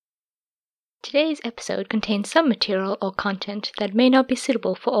Today's episode contains some material or content that may not be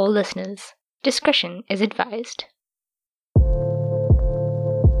suitable for all listeners. Discretion is advised.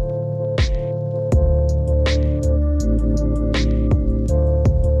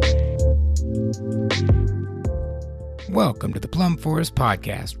 Welcome to the Plum Forest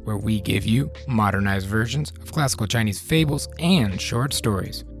Podcast, where we give you modernized versions of classical Chinese fables and short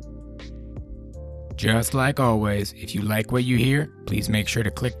stories. Just like always, if you like what you hear, please make sure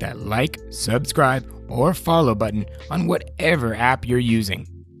to click that like, subscribe, or follow button on whatever app you're using.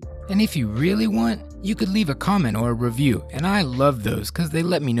 And if you really want, you could leave a comment or a review, and I love those because they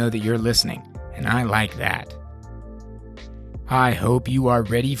let me know that you're listening, and I like that. I hope you are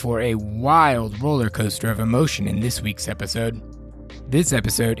ready for a wild roller coaster of emotion in this week's episode. This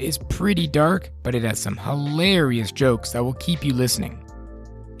episode is pretty dark, but it has some hilarious jokes that will keep you listening.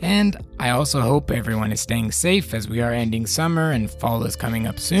 And I also hope everyone is staying safe as we are ending summer and fall is coming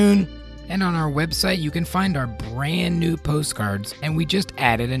up soon. And on our website you can find our brand new postcards, and we just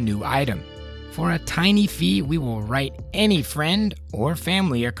added a new item. For a tiny fee, we will write any friend or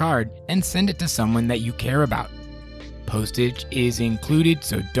family a card and send it to someone that you care about. Postage is included,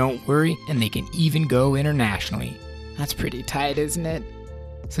 so don't worry, and they can even go internationally. That's pretty tight, isn't it?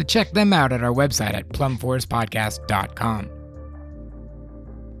 So check them out at our website at plumforestpodcast.com.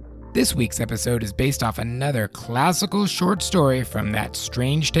 This week's episode is based off another classical short story from that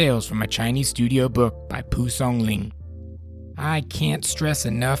Strange Tales from a Chinese Studio book by Pu Songling. I can't stress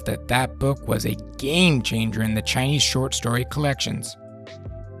enough that book was a game changer in the Chinese short story collections.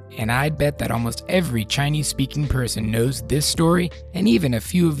 And I'd bet that almost every Chinese-speaking person knows this story and even a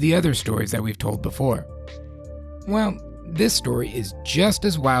few of the other stories that we've told before. Well, this story is just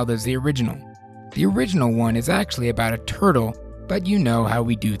as wild as the original. The original one is actually about a turtle, but you know how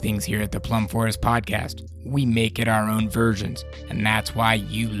we do things here at the Plum Forest Podcast. We make it our own versions, and that's why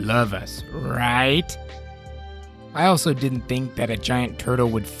you love us, right? I also didn't think that a giant turtle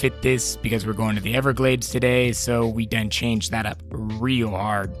would fit this because we're going to the Everglades today, so we done changed that up real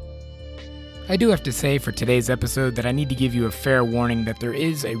hard. I do have to say for today's episode that I need to give you a fair warning that there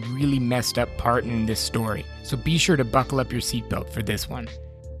is a really messed up part in this story, so be sure to buckle up your seatbelt for this one.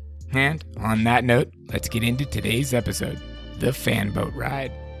 And on that note, let's get into today's episode, The Fanboat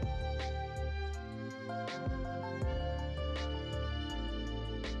Ride.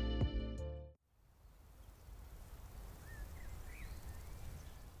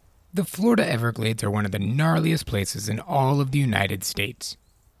 The Florida Everglades are one of the gnarliest places in all of the United States.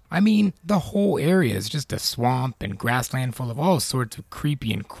 I mean, the whole area is just a swamp and grassland full of all sorts of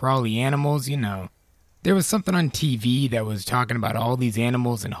creepy and crawly animals, you know. There was something on TV that was talking about all these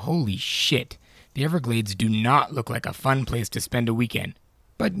animals, and holy shit, the Everglades do not look like a fun place to spend a weekend.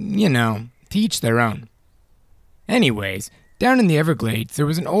 But, you know, to each their own. Anyways, down in the Everglades, there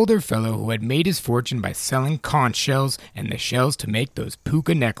was an older fellow who had made his fortune by selling conch shells and the shells to make those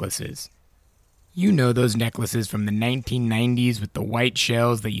puka necklaces. You know those necklaces from the 1990s with the white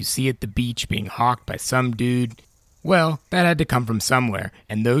shells that you see at the beach being hawked by some dude? Well, that had to come from somewhere,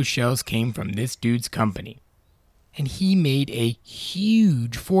 and those shells came from this dude's company. And he made a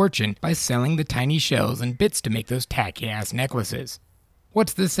huge fortune by selling the tiny shells and bits to make those tacky-ass necklaces.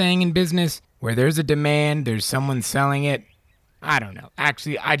 What's the saying in business? Where there's a demand, there's someone selling it. I don't know.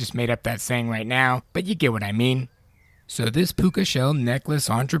 Actually, I just made up that saying right now, but you get what I mean. So this puka shell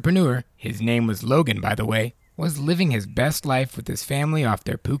necklace entrepreneur, his name was Logan by the way, was living his best life with his family off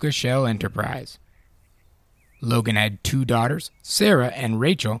their puka shell enterprise. Logan had 2 daughters, Sarah and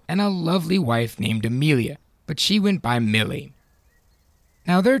Rachel, and a lovely wife named Amelia, but she went by Millie.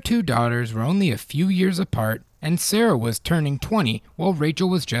 Now their 2 daughters were only a few years apart, and Sarah was turning 20 while Rachel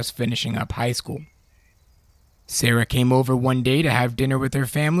was just finishing up high school. Sarah came over one day to have dinner with her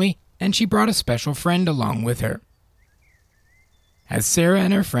family, and she brought a special friend along with her. As Sarah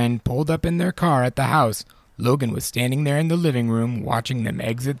and her friend pulled up in their car at the house, Logan was standing there in the living room watching them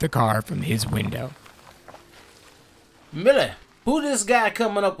exit the car from his window. Millie, who this guy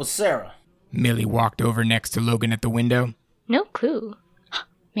coming up with Sarah? Millie walked over next to Logan at the window. No clue.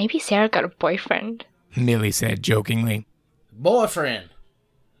 Maybe Sarah got a boyfriend. Millie said jokingly. Boyfriend?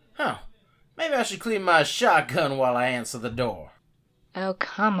 Huh. Maybe I should clean my shotgun while I answer the door. Oh,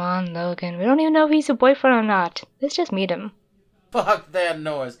 come on, Logan. We don't even know if he's a boyfriend or not. Let's just meet him. Fuck that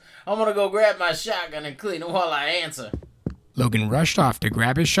noise. I'm gonna go grab my shotgun and clean it while I answer. Logan rushed off to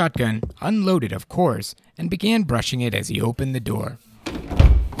grab his shotgun, unloaded of course, and began brushing it as he opened the door.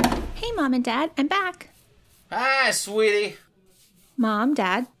 Hey, Mom and Dad, I'm back. Hi, sweetie. Mom,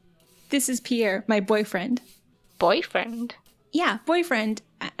 Dad, this is Pierre, my boyfriend. Boyfriend? Yeah, boyfriend.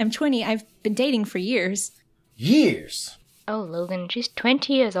 I'm 20. I've been dating for years. Years? Oh, Logan, she's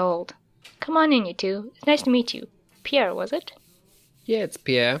 20 years old. Come on in, you two. It's nice to meet you. Pierre, was it? Yeah, it's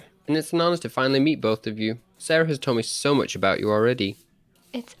Pierre, and it's an honor to finally meet both of you. Sarah has told me so much about you already.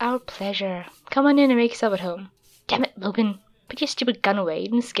 It's our pleasure. Come on in and make yourself at home. Damn it, Logan. Put your stupid gun away. You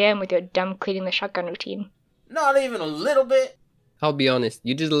didn't scare him with your dumb cleaning the shotgun routine. Not even a little bit? I'll be honest,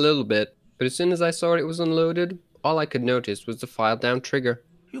 you did a little bit, but as soon as I saw it was unloaded, all I could notice was the file-down trigger.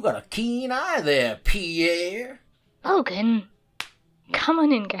 You got a keen eye there, Pierre. Logan. Come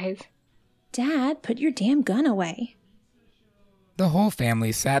on in, guys. Dad, put your damn gun away. The whole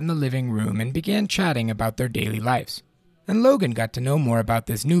family sat in the living room and began chatting about their daily lives. And Logan got to know more about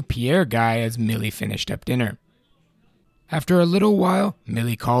this new Pierre guy as Millie finished up dinner. After a little while,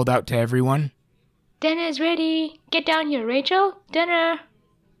 Millie called out to everyone, Dinner's ready. Get down here, Rachel. Dinner.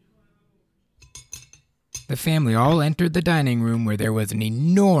 The family all entered the dining room where there was an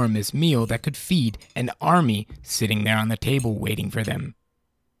enormous meal that could feed an army sitting there on the table waiting for them.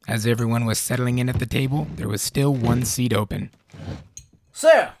 As everyone was settling in at the table, there was still one seat open.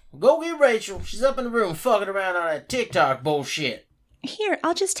 Sarah, go get Rachel. She's up in the room fucking around on that TikTok bullshit. Here,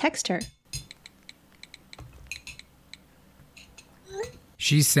 I'll just text her.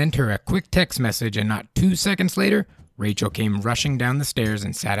 She sent her a quick text message, and not 2 seconds later, Rachel came rushing down the stairs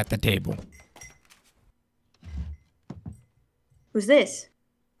and sat at the table. Who's this?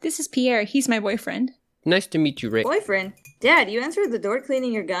 This is Pierre. He's my boyfriend. Nice to meet you, Ray. Boyfriend? Dad, you answered the door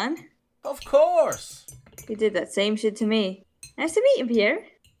cleaning your gun? Of course. You did that same shit to me. Nice to meet you, Pierre.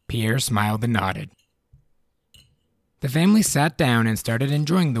 Pierre smiled and nodded. The family sat down and started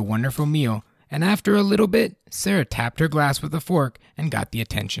enjoying the wonderful meal, and after a little bit, Sarah tapped her glass with a fork and got the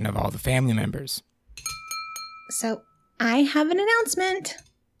attention of all the family members. So, I have an announcement.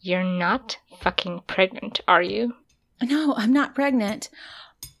 You're not fucking pregnant, are you? No, I'm not pregnant.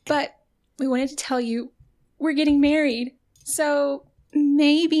 But we wanted to tell you we're getting married. So,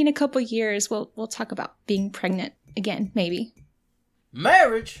 maybe in a couple years we'll talk about being pregnant again, maybe.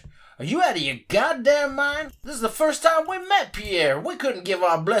 Marriage? Are you out of your goddamn mind? This is the first time we met, Pierre. We couldn't give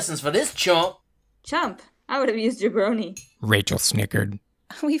our blessings for this chump. Chump, I would have used jabroni. Rachel snickered.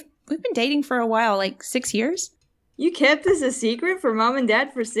 We've been dating for a while, like 6 years. You kept this a secret for Mom and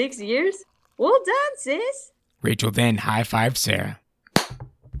Dad for 6 years? Well done, sis. Rachel then high-fived Sarah.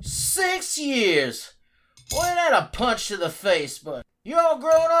 6 years? Well, ain't that a punch to the face, but you're all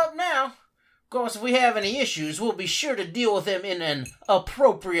grown up now. Of course, if we have any issues, we'll be sure to deal with them in an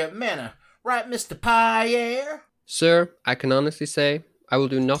appropriate manner. Right, Mr. Pierre? Sir, I can honestly say, I will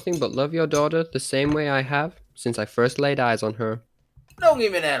do nothing but love your daughter the same way I have since I first laid eyes on her. Don't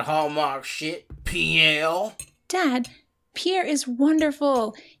give me that Hallmark shit, Pierre. Dad, Pierre is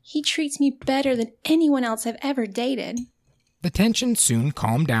wonderful. He treats me better than anyone else I've ever dated. The tension soon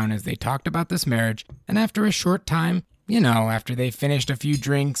calmed down as they talked about this marriage, and after a short time, after they finished a few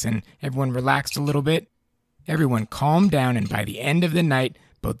drinks and everyone relaxed a little bit, everyone calmed down, and by the end of the night,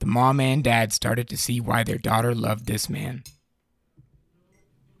 both the mom and dad started to see why their daughter loved this man.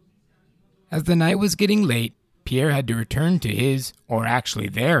 As the night was getting late, Pierre had to return to his, or actually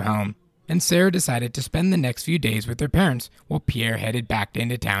their home, and Sarah decided to spend the next few days with their parents while Pierre headed back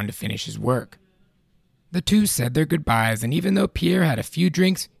into town to finish his work. The two said their goodbyes, and even though Pierre had a few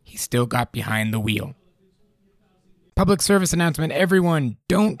drinks, he still got behind the wheel. Public service announcement, everyone,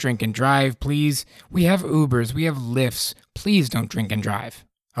 don't drink and drive, please. We have Ubers, we have Lyfts. Please don't drink and drive.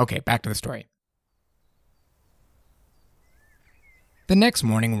 Okay, back to the story. The next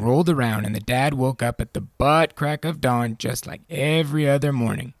morning rolled around and the dad woke up at the butt crack of dawn just like every other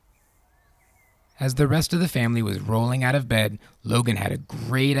morning. As the rest of the family was rolling out of bed, Logan had a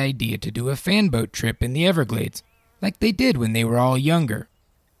great idea to do a fanboat trip in the Everglades, like they did when they were all younger.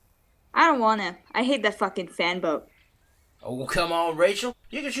 I don't wanna. I hate that fucking fan boat. Oh, come on, Rachel.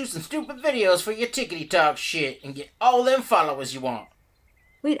 You can shoot some stupid videos for your tickety-talk shit and get all them followers you want.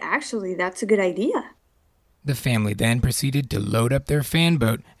 Wait, actually, that's a good idea. The family then proceeded to load up their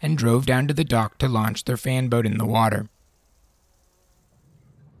fanboat and drove down to the dock to launch their fanboat in the water.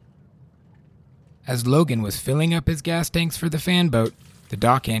 As Logan was filling up his gas tanks for the fanboat, the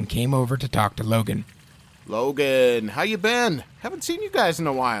dockhand came over to talk to Logan. Logan, how you been? Haven't seen you guys in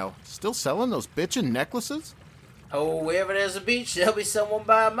a while. Still selling those bitchin' necklaces? Oh, wherever there's a beach, there'll be someone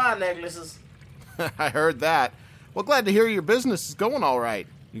buying my necklaces. I heard that. Well, glad to hear your business is going all right.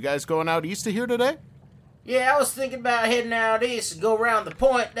 You guys going out east of here today? Yeah, I was thinking about heading out east and go around the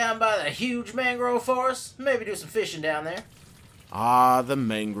point down by the huge mangrove forest. Maybe do some fishing down there. Ah, the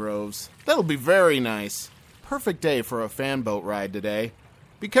mangroves. That'll be very nice. Perfect day for a fanboat ride today.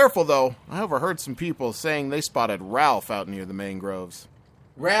 Be careful, though. I overheard some people saying they spotted Ralph out near the mangroves.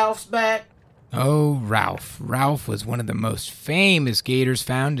 Ralph's back? Oh, Ralph. Ralph was one of the most famous gators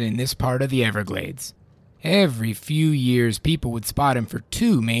found in this part of the Everglades. Every few years, people would spot him for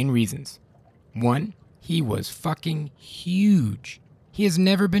two main reasons. One, he was fucking huge. He has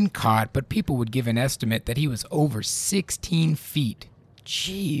never been caught, but people would give an estimate that he was over 16 feet.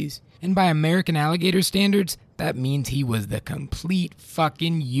 Jeez. And by American alligator standards, that means he was the complete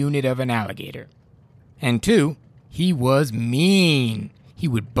fucking unit of an alligator. And two, he was mean. He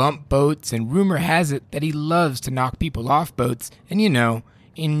would bump boats, and rumor has it that he loves to knock people off boats and,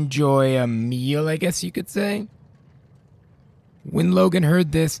 enjoy a meal, I guess you could say. When Logan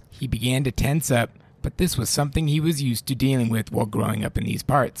heard this, he began to tense up, but this was something he was used to dealing with while growing up in these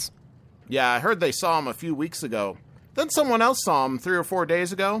parts. Yeah, I heard they saw him a few weeks ago. Then someone else saw him 3 or 4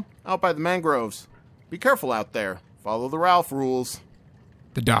 days ago, out by the mangroves. Be careful out there. Follow the Ralph rules.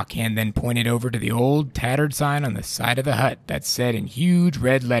 The dockhand then pointed over to the old, tattered sign on the side of the hut that said in huge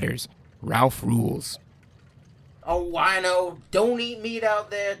red letters, Ralph Rules. Oh, wino, don't eat meat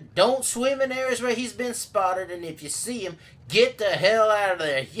out there. Don't swim in areas where he's been spotted. And if you see him, get the hell out of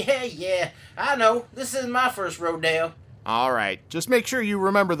there. Yeah, I know. This isn't my first rodeo. All right, just make sure you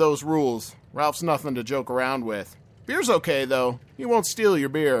remember those rules. Ralph's nothing to joke around with. Beer's okay, though. He won't steal your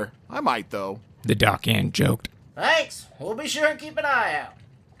beer. I might, though. The dockhand joked. Thanks. We'll be sure and keep an eye out.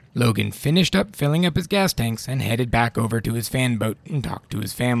 Logan finished up filling up his gas tanks and headed back over to his fan boat and talked to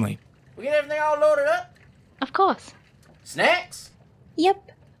his family. We get everything all loaded up? Of course. Snacks?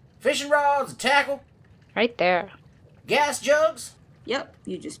 Yep. Fishing rods and tackle? Right there. Gas jugs? Yep,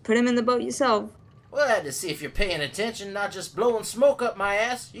 you just put him in the boat yourself. Well, I had to see if you're paying attention, not just blowing smoke up my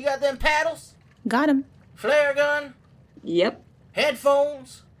ass. You got them paddles? Got him. Flare gun? Yep.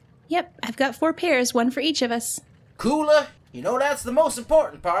 Headphones? Yep, I've got 4 pairs, one for each of us. Cooler? You know that's the most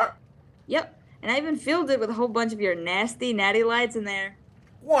important part. Yep. And I even filled it with a whole bunch of your nasty, natty lights in there.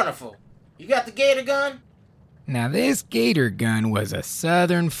 Wonderful. You got the gator gun? Now this gator gun was a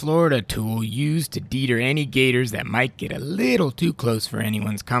southern Florida tool used to deter any gators that might get a little too close for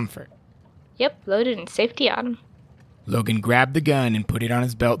anyone's comfort. Yep, loaded and safety on. Logan grabbed the gun and put it on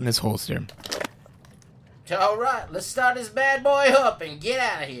his belt in his holster. All right, let's start this bad boy up and get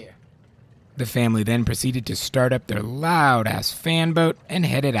out of here. The family then proceeded to start up their loud-ass fan boat and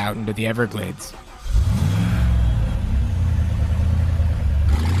headed out into the Everglades.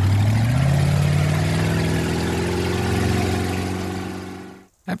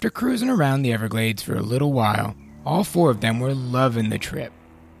 After cruising around the Everglades for a little while, all 4 of them were loving the trip.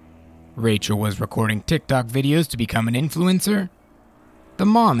 Rachel was recording TikTok videos to become an influencer. The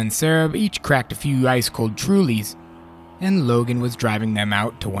mom and Sarah each cracked a few ice-cold Trulies, and Logan was driving them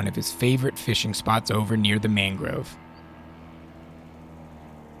out to one of his favorite fishing spots over near the mangrove.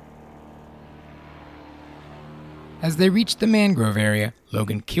 As they reached the mangrove area,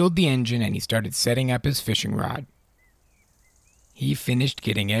 Logan killed the engine and he started setting up his fishing rod. He finished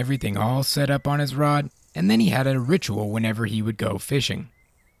getting everything all set up on his rod, and then he had a ritual whenever he would go fishing.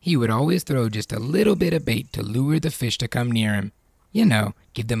 He would always throw just a little bit of bait to lure the fish to come near him.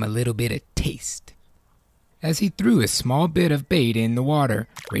 Give them a little bit of taste. As he threw a small bit of bait in the water,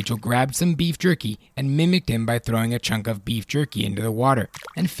 Rachel grabbed some beef jerky and mimicked him by throwing a chunk of beef jerky into the water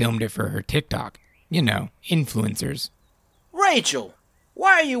and filmed it for her TikTok. Influencers. Rachel,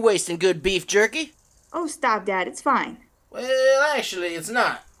 why are you wasting good beef jerky? Oh, stop, Dad. It's fine. Well, actually, it's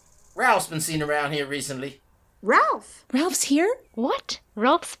not. Ralph's been seen around here recently. Ralph! Ralph's here? What?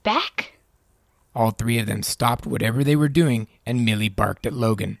 Ralph's back? All 3 of them stopped whatever they were doing, and Millie barked at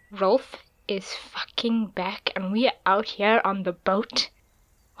Logan. Ralph is fucking back and we are out here on the boat?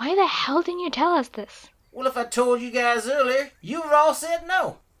 Why the hell didn't you tell us this? Well, if I told you guys earlier, you would all said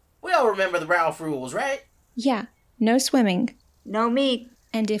no. We all remember the Ralph rules, right? Yeah, no swimming. No meat.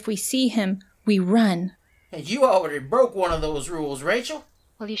 And if we see him, we run. And you already broke one of those rules, Rachel.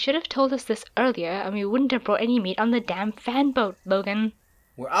 Well, you should have told us this earlier and we wouldn't have brought any meat on the damn fan boat, Logan.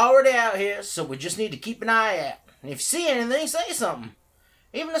 We're already out here, so we just need to keep an eye out. And if you see anything, say something.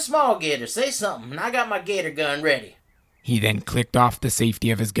 Even a small gator, say something, and I got my gator gun ready. He then clicked off the safety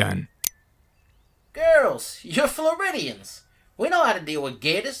of his gun. Girls, you're Floridians. We know how to deal with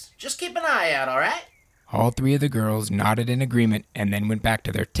gators. Just keep an eye out, alright? All 3 of the girls nodded in agreement and then went back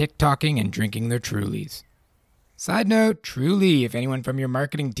to their TikToking and drinking their Trulies. Side note, Truly, if anyone from your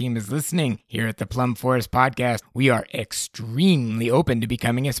marketing team is listening, here at the Plum Forest Podcast, we are extremely open to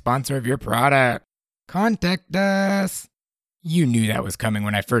becoming a sponsor of your product. Contact us. You knew that was coming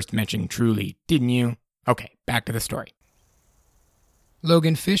when I first mentioned Truly, didn't you? Okay, back to the story.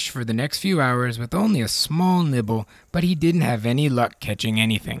 Logan fished for the next few hours with only a small nibble, but he didn't have any luck catching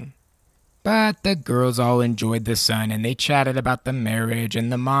anything. But the girls all enjoyed the sun, and they chatted about the marriage,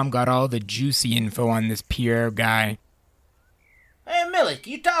 and the mom got all the juicy info on this Pierre guy. Hey, Millie,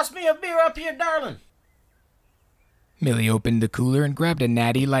 can you toss me a beer up here, darling? Millie opened the cooler and grabbed a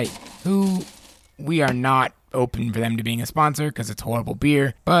Natty Light, who we are not open for them to being a sponsor because it's horrible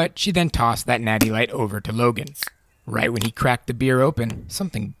beer, but she then tossed that Natty Light over to Logan. Right when he cracked the beer open,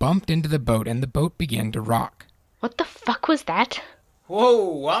 something bumped into the boat and the boat began to rock. What the fuck was that?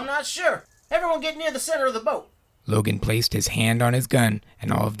 Whoa, I'm not sure. Everyone get near the center of the boat. Logan placed his hand on his gun,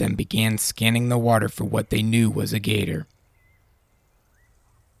 and all of them began scanning the water for what they knew was a gator.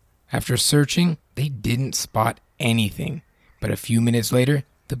 After searching, they didn't spot anything, but a few minutes later,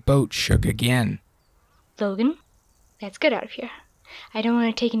 the boat shook again. Logan, let's get out of here. I don't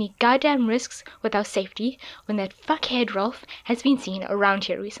want to take any goddamn risks without safety when that fuckhead Rolf has been seen around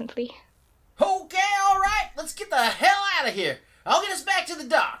here recently. Okay, alright, let's get the hell out of here. I'll get us back to the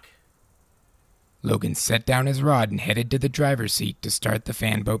dock. Logan set down his rod and headed to the driver's seat to start the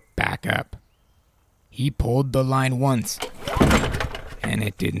fanboat back up. He pulled the line once, and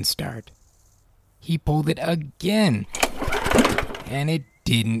it didn't start. He pulled it again, and it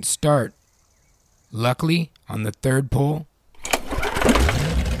didn't start. Luckily, on the third pull,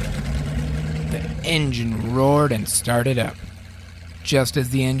 the engine roared and started up. Just as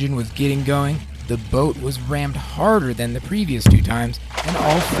the engine was getting going, the boat was rammed harder than the previous 2 times, and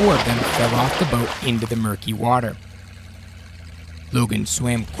all 4 of them fell off the boat into the murky water. Logan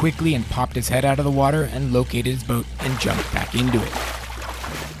swam quickly and popped his head out of the water and located his boat and jumped back into it.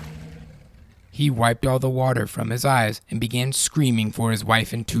 He wiped all the water from his eyes and began screaming for his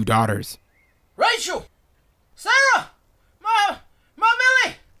wife and 2 daughters. Rachel! Sarah! Ma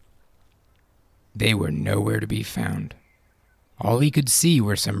Millie! They were nowhere to be found. All he could see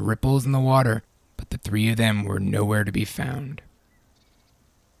were some ripples in the water, but the 3 of them were nowhere to be found.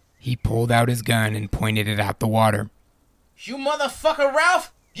 He pulled out his gun and pointed it out the water. You motherfucker,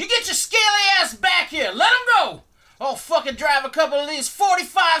 Ralph! You get your scaly ass back here! Let him go! I'll fucking drive a couple of these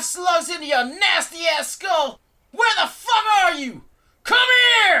 45 slugs into your nasty ass skull! Where the fuck are you? Come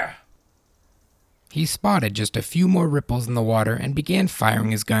here! He spotted just a few more ripples in the water and began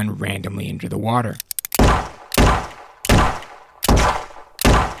firing his gun randomly into the water.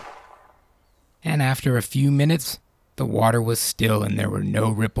 And after a few minutes, the water was still and there were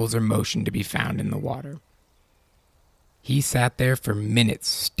no ripples or motion to be found in the water. He sat there for minutes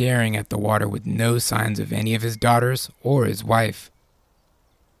staring at the water with no signs of any of his daughters or his wife.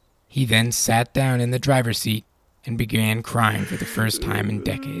 He then sat down in the driver's seat and began crying for the first time in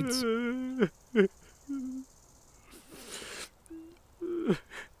decades.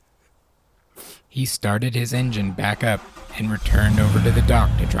 He started his engine back up and returned over to the dock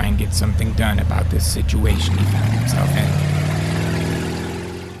to try and get something done about this situation he found himself in.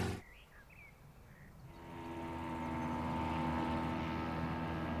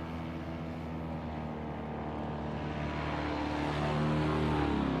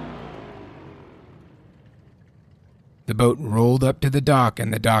 The boat rolled up to the dock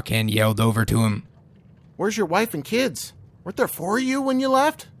and the dockhand yelled over to him, Where's your wife and kids? Weren't there 4 of you when you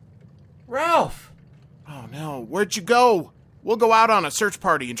left? Ralph! Oh no, where'd you go? We'll go out on a search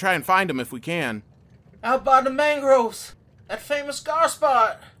party and try and find them if we can. Out by the mangroves. That famous scar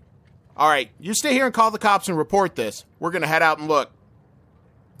spot. Alright, you stay here and call the cops and report this. We're gonna head out and look.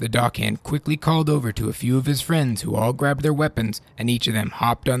 The dockhand quickly called over to a few of his friends who all grabbed their weapons and each of them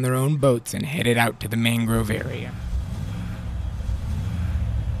hopped on their own boats and headed out to the mangrove area.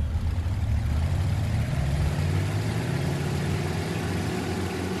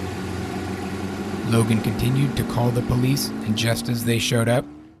 Logan continued to call the police, and just as they showed up,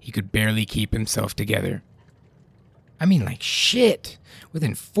 he could barely keep himself together. I mean, like shit.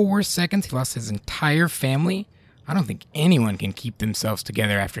 Within 4 seconds, he lost his entire family. I don't think anyone can keep themselves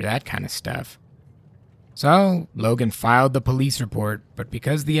together after that kind of stuff. So, Logan filed the police report, but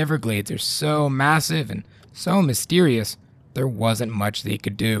because the Everglades are so massive and so mysterious, there wasn't much they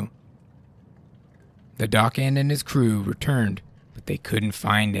could do. The dockhand and his crew returned, but they couldn't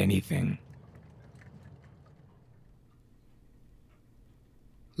find anything.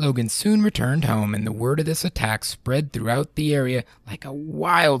 Logan soon returned home, and the word of this attack spread throughout the area like a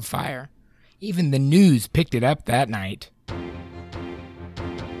wildfire. Even the news picked it up that night.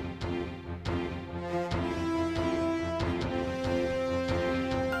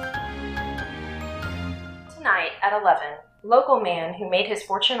 Tonight at 11, local man who made his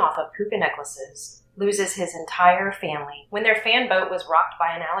fortune off of puka necklaces loses his entire family when their fan boat was rocked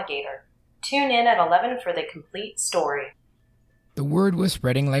by an alligator. Tune in at 11 for the complete story. The word was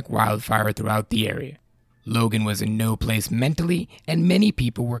spreading like wildfire throughout the area. Logan was in no place mentally, and many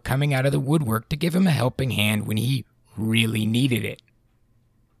people were coming out of the woodwork to give him a helping hand when he really needed it.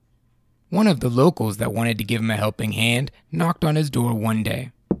 One of the locals that wanted to give him a helping hand knocked on his door one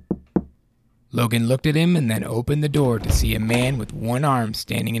day. Logan looked at him and then opened the door to see a man with one arm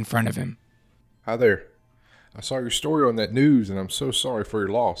standing in front of him. Hi there. I saw your story on that news, and I'm so sorry for your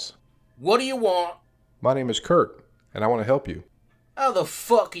loss. What do you want? My name is Kurt, and I want to help you. How the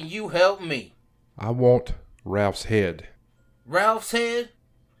fuck can you help me? I want Ralph's head. Ralph's head?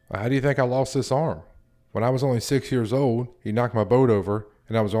 How do you think I lost this arm? When I was only 6 years old, he knocked my boat over,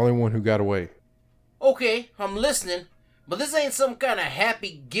 and I was the only one who got away. Okay, I'm listening. But this ain't some kind of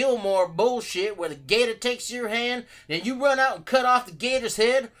Happy Gilmore bullshit where the gator takes your hand and you run out and cut off the gator's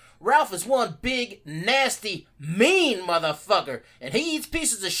head. Ralph is one big, nasty, mean motherfucker, and he eats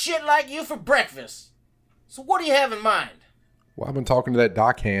pieces of shit like you for breakfast. So what do you have in mind? Well, I've been talking to that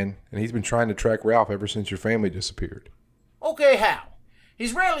dockhand, and he's been trying to track Ralph ever since your family disappeared. Okay, how?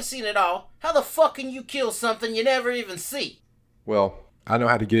 He's rarely seen it all. How the fuck can you kill something you never even see? Well, I know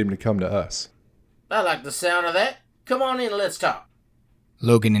how to get him to come to us. I like the sound of that. Come on in and let's talk.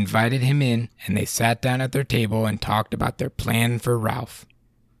 Logan invited him in, and they sat down at their table and talked about their plan for Ralph.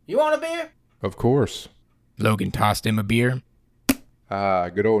 You want a beer? Of course. Logan tossed him a beer.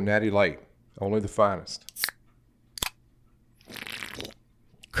 Good old Natty Light. Only the finest.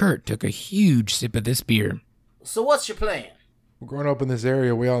 Kurt took a huge sip of this beer. So what's your plan? Well, growing up in this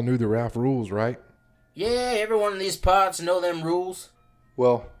area, we all knew the Ralph rules, right? Yeah, everyone in these parts know them rules.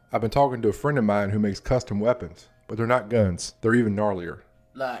 Well, I've been talking to a friend of mine who makes custom weapons, but they're not guns. They're even gnarlier.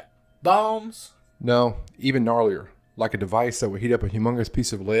 Like bombs? No, even gnarlier. Like a device that would heat up a humongous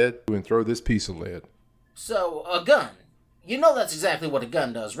piece of lead and throw this piece of lead. So, a gun. You know that's exactly what a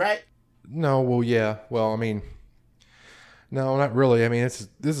gun does, right? No, well, yeah. Well, I mean, no, not really. I mean, this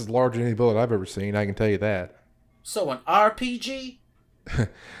is larger than any bullet I've ever seen, I can tell you that. So an RPG?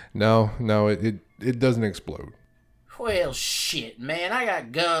 No, it doesn't explode. Well, shit, man, I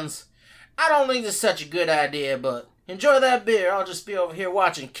got guns. I don't think this is such a good idea, but enjoy that beer. I'll just be over here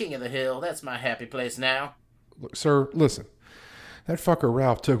watching King of the Hill. That's my happy place now. Look, sir, listen. That fucker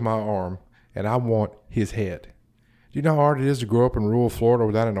Ralph took my arm, and I want his head. Do you know how hard it is to grow up in rural Florida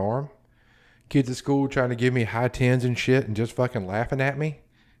without an arm? Kids at school trying to give me high tens and shit and just fucking laughing at me?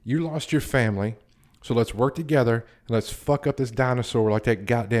 You lost your family, so let's work together and let's fuck up this dinosaur like that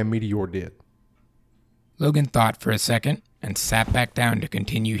goddamn meteor did. Logan thought for a second and sat back down to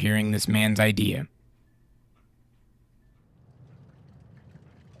continue hearing this man's idea.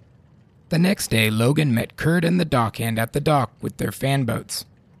 The next day, Logan met Kurt and the dockhand at the dock with their fan boats.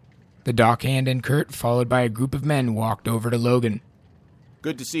 The dockhand and Kurt, followed by a group of men, walked over to Logan.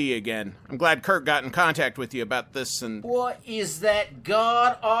 Good to see you again. I'm glad Kurt got in contact with you about this and... What is that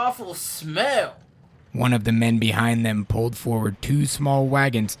god-awful smell? One of the men behind them pulled forward 2 small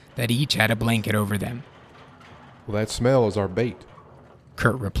wagons that each had a blanket over them. Well, that smell is our bait.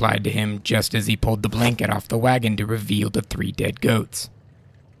 Kurt replied to him just as he pulled the blanket off the wagon to reveal the 3 dead goats.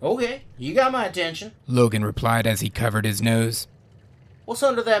 Okay, you got my attention. Logan replied as he covered his nose. What's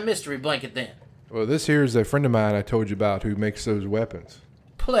under that mystery blanket then? Well, this here is a friend of mine I told you about who makes those weapons.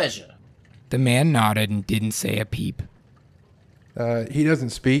 Pleasure. The man nodded and didn't say a peep. He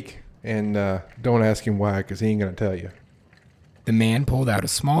doesn't speak, and don't ask him why, because he ain't going to tell you. The man pulled out a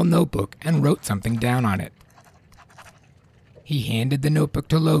small notebook and wrote something down on it. He handed the notebook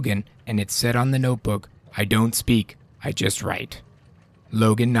to Logan, and it said on the notebook, "I don't speak, I just write."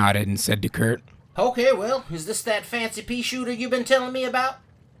 Logan nodded and said to Kurt, Okay, well, is this that fancy pea shooter you've been telling me about?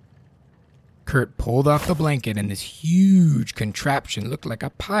 Kurt pulled off the blanket, and this huge contraption looked like a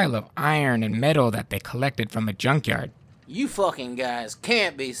pile of iron and metal that they collected from a junkyard. You fucking guys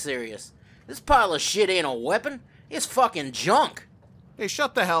can't be serious. This pile of shit ain't a weapon. It's fucking junk. Hey,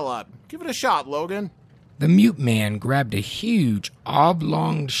 shut the hell up. Give it a shot, Logan. The mute man grabbed a huge,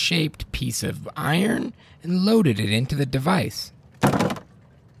 oblong-shaped piece of iron and loaded it into the device.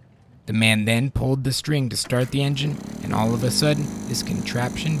 The man then pulled the string to start the engine, and all of a sudden, this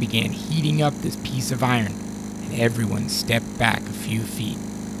contraption began heating up this piece of iron, and everyone stepped back a few feet.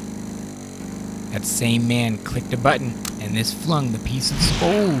 That same man clicked a button, and this flung the piece of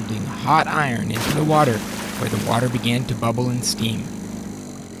scalding hot iron into the water, where the water began to bubble and steam.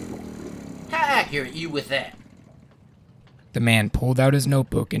 How accurate you with that? The man pulled out his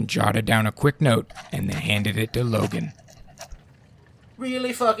notebook and jotted down a quick note, and then handed it to Logan.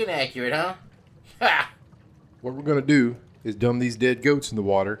 Really fucking accurate, huh? Ha! What we're going to do is dump these dead goats in the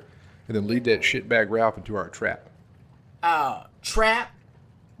water and then lead that shitbag Ralph into our trap. Trap?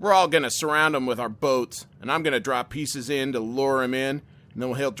 We're all gonna surround him with our boats, and I'm gonna drop pieces in to lure him in. And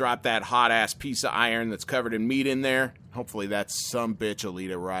then he'll drop that hot-ass piece of iron that's covered in meat in there. Hopefully that sumbitch will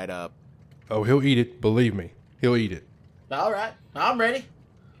eat it right up. Oh, he'll eat it. Believe me. He'll eat it. All right, I'm ready.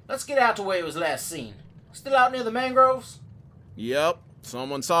 Let's get out to where he was last seen. Still out near the mangroves? Yep,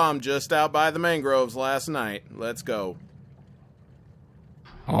 someone saw him just out by the mangroves last night. Let's go.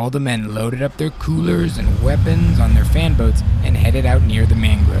 All the men loaded up their coolers and weapons on their fan boats and headed out near the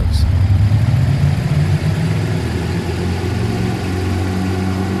mangroves.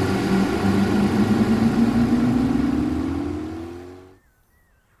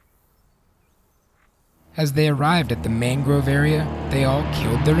 As they arrived at the mangrove area, they all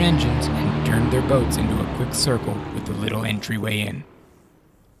killed their engines and turned their boats into a quick circle with the little entryway in.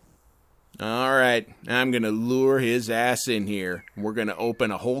 All right, I'm gonna lure his ass in here. We're gonna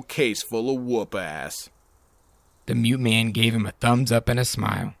open a whole case full of whoop-ass. The mute man gave him a thumbs up and a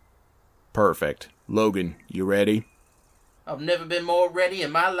smile. Perfect. Logan, you ready? I've never been more ready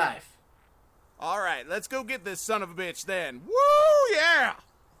in my life. All right, let's go get this son of a bitch then. Woo, yeah!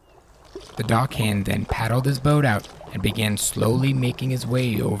 The dockhand then paddled his boat out and began slowly making his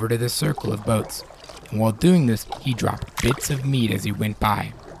way over to the circle of boats. And while doing this, he dropped bits of meat as he went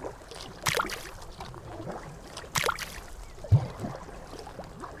by.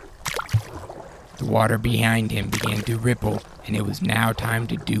 The water behind him began to ripple, and it was now time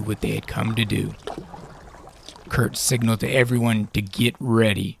to do what they had come to do. Kurt signaled to everyone to get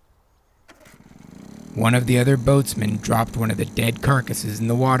ready. One of the other boatsmen dropped one of the dead carcasses in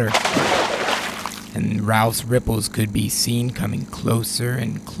the water, and Ralph's ripples could be seen coming closer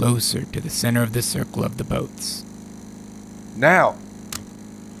and closer to the center of the circle of the boats. Now!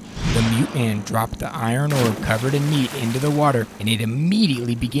 The mute man dropped the iron ore covered in meat into the water, and it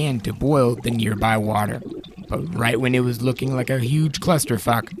immediately began to boil the nearby water. But right when it was looking like a huge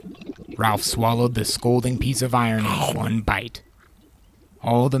clusterfuck, Ralph swallowed the scalding piece of iron in one bite.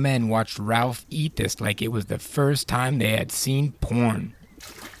 All the men watched Ralph eat this like it was the first time they had seen porn.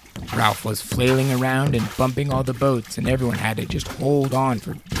 Ralph was flailing around and bumping all the boats, and everyone had to just hold on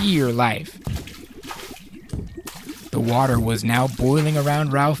for dear life. The water was now boiling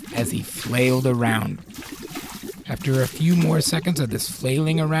around Ralph as he flailed around. After a few more seconds of this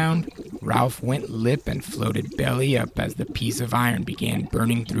flailing around, Ralph went limp and floated belly up as the piece of iron began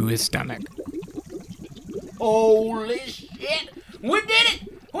burning through his stomach. Holy shit! We did it!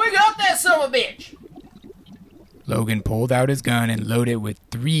 We got that son of a bitch! Logan pulled out his gun and loaded it with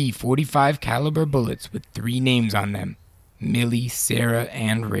 3 .45 caliber bullets with 3 names on them: Millie, Sarah,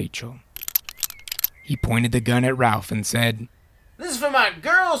 and Rachel. He pointed the gun at Ralph and said, "This is for my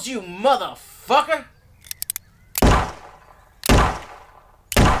girls, you motherfucker!"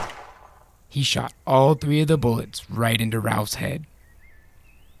 He shot all 3 of the bullets right into Ralph's head.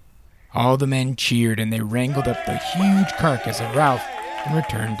 All the men cheered and they wrangled up the huge carcass of Ralph and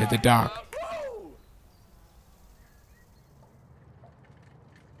returned to the dock.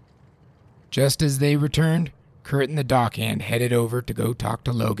 Just as they returned, Kurt and the dockhand headed over to go talk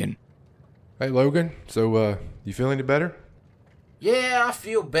to Logan. Hey, Logan, so, you feel any better? Yeah, I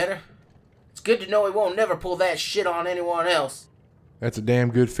feel better. It's good to know he won't never pull that shit on anyone else. That's a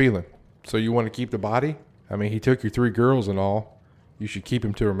damn good feeling. So you want to keep the body? I mean, he took your 3 girls and all. You should keep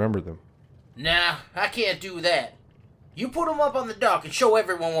him to remember them. Nah, I can't do that. You put him up on the dock and show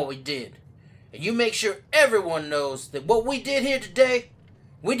everyone what we did. And you make sure everyone knows that what we did here today,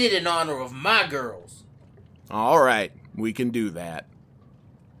 we did in honor of my girls. All right, we can do that.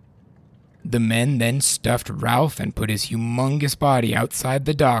 The men then stuffed Ralph and put his humongous body outside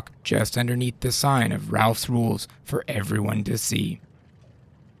the dock just underneath the sign of Ralph's Rules for everyone to see.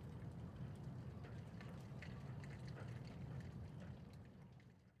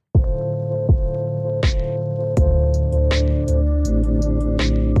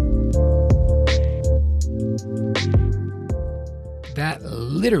 That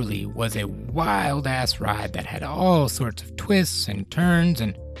literally was a wild-ass ride that had all sorts of twists and turns,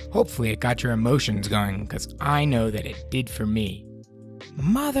 and hopefully it got your emotions going, because I know that it did for me.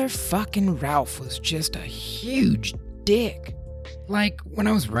 Motherfucking Ralph was just a huge dick. Like, when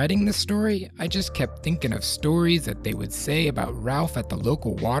I was writing this story, I just kept thinking of stories that they would say about Ralph at the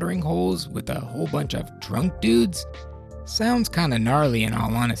local watering holes with a whole bunch of drunk dudes. Sounds kinda gnarly in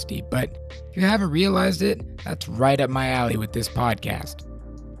all honesty, but if you haven't realized it, that's right up my alley with this podcast.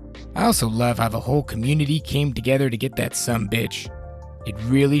 I also love how the whole community came together to get that sumbitch. It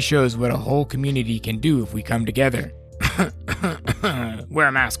really shows what a whole community can do if we come together. Wear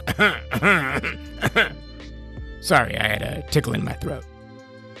a mask. Sorry, I had a tickle in my throat.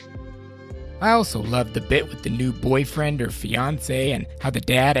 I also loved the bit with the new boyfriend or fiancé and how the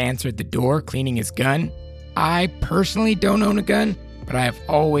dad answered the door cleaning his gun. I personally don't own a gun, but but I have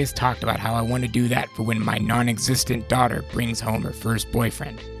always talked about how I want to do that for when my non-existent daughter brings home her first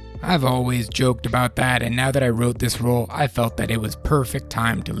boyfriend. I've always joked about that, and now that I wrote this role, I felt that it was perfect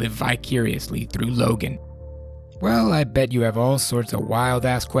time to live vicariously through Logan. Well, I bet you have all sorts of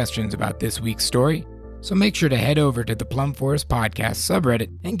wild-ass questions about this week's story, so make sure to head over to the Plum Forest Podcast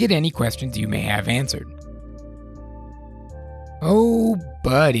subreddit and get any questions you may have answered. Oh,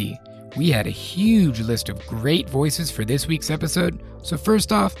 buddy, we had a huge list of great voices for this week's episode, so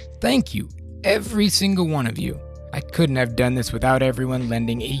first off, thank you, every single one of you. I couldn't have done this without everyone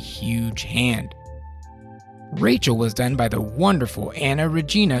lending a huge hand. Rachel was done by the wonderful Anna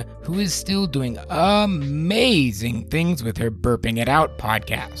Regina, who is still doing amazing things with her Burping It Out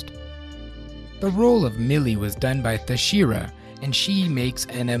podcast. The role of Millie was done by Thashira, and she makes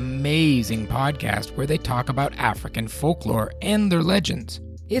an amazing podcast where they talk about African folklore and their legends.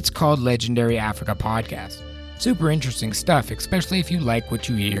 It's called Legendary Africa Podcast. Super interesting stuff, especially if you like what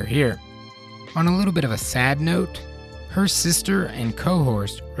you hear here. On a little bit of a sad note, her sister and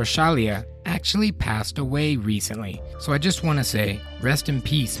co-host, Roshalia, actually passed away recently. So I just want to say, rest in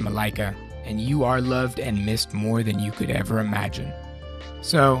peace, Malika, and you are loved and missed more than you could ever imagine.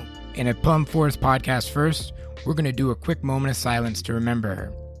 So, in a Plum Forest podcast first, we're going to do a quick moment of silence to remember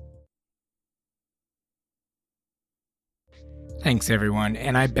her. Thanks everyone,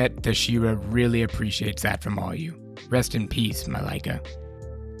 and I bet Tashira really appreciates that from all you. Rest in peace, Malika.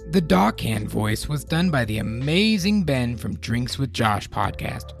 The Dockhand voice was done by the amazing Ben from Drinks with Josh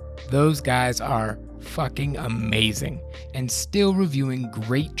podcast. Those guys are fucking amazing and still reviewing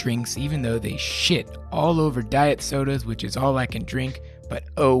great drinks even though they shit all over diet sodas, which is all I can drink, but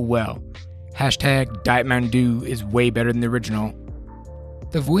oh well. Hashtag Diet Mountain Dew is way better than the original.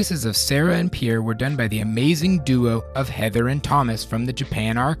 The voices of Sarah and Pierre were done by the amazing duo of Heather and Thomas from the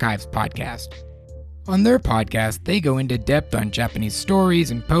Japan Archives podcast. On their podcast, they go into depth on Japanese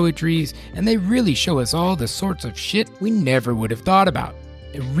stories and poetries, and they really show us all the sorts of shit we never would have thought about.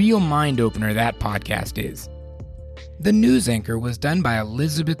 A real mind-opener that podcast is. The news anchor was done by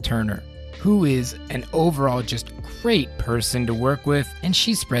Elizabeth Turner, who is an overall just great person to work with, and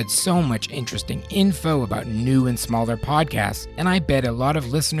she spreads so much interesting info about new and smaller podcasts, and I bet a lot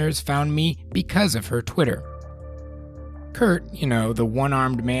of listeners found me because of her Twitter. Kurt, the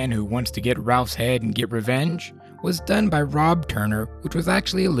one-armed man who wants to get Ralph's head and get revenge, was done by Rob Turner, which was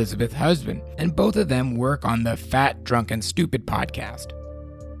actually Elizabeth's husband, and both of them work on the Fat, Drunk, and Stupid podcast.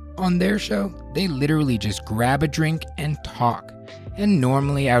 On their show, they literally just grab a drink and talk. And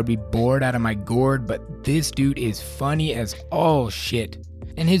normally I would be bored out of my gourd, but this dude is funny as all shit.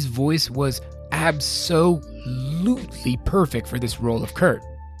 And his voice was absolutely perfect for this role of Kurt.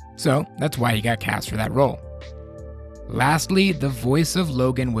 So that's why he got cast for that role. Lastly, the voice of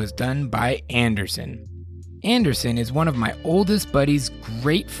Logan was done by Anderson. Anderson is one of my oldest buddy's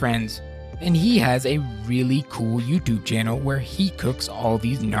great friends, and he has a really cool YouTube channel where he cooks all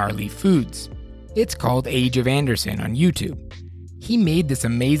these gnarly foods. It's called Age of Anderson on YouTube. He made this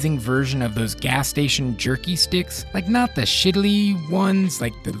amazing version of those gas station jerky sticks, like not the shittily ones,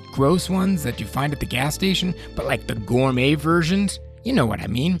 like the gross ones that you find at the gas station, but like the gourmet versions. You know what I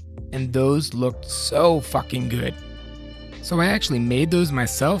mean. And those looked so fucking good. So I actually made those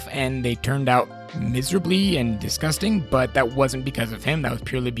myself, and they turned out miserably and disgusting, but that wasn't because of him. That was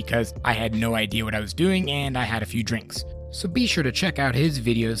purely because I had no idea what I was doing and I had a few drinks. So be sure to check out his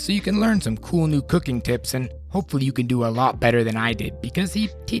videos so you can learn some cool new cooking tips, and hopefully you can do a lot better than I did, because he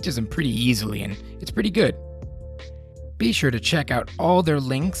teaches them pretty easily and it's pretty good. Be sure to check out all their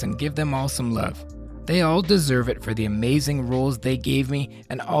links and give them all some love. They all deserve it for the amazing roles they gave me,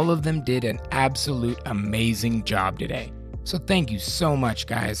 and all of them did an absolute amazing job today. So thank you so much,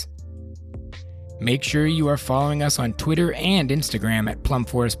 guys. Make sure you are following us on Twitter and Instagram at Plum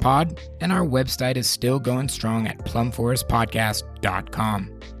Forest Pod, and our website is still going strong at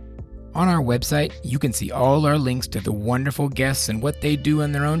plumforestpodcast.com. On our website, you can see all our links to the wonderful guests and what they do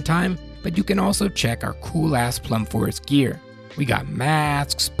in their own time, but you can also check our cool-ass Plum Forest gear. We got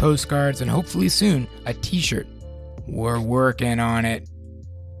masks, postcards, and hopefully soon, a t-shirt. We're working on it.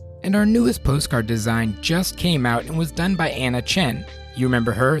 And our newest postcard design just came out and was done by Anna Chen. You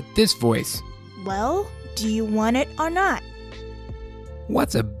remember her? This voice. Well, do you want it or not?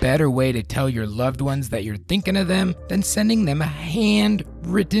 What's a better way to tell your loved ones that you're thinking of them than sending them a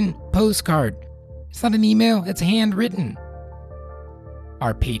handwritten postcard? It's not an email, it's handwritten.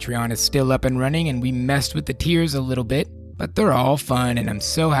 Our Patreon is still up and running, and we messed with the tiers a little bit, but they're all fun, and I'm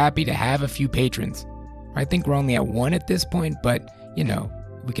so happy to have a few patrons. I think we're only at 1 at this point, but,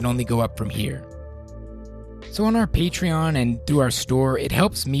 we can only go up from here. So on our Patreon and through our store, it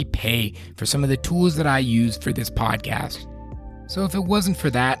helps me pay for some of the tools that I use for this podcast. So if it wasn't for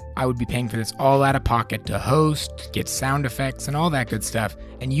that, I would be paying for this all out of pocket to host, get sound effects, and all that good stuff,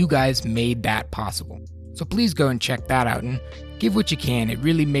 and you guys made that possible. So please go and check that out and give what you can. It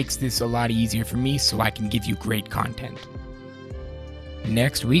really makes this a lot easier for me so I can give you great content.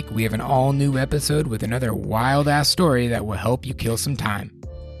 Next week, we have an all-new episode with another wild-ass story that will help you kill some time.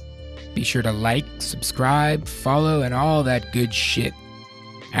 Be sure to like, subscribe, follow, and all that good shit.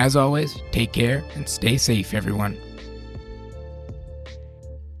 As always, take care and stay safe, everyone.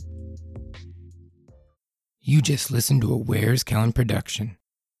 You just listened to a Where's Kellen production.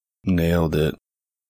 Nailed it.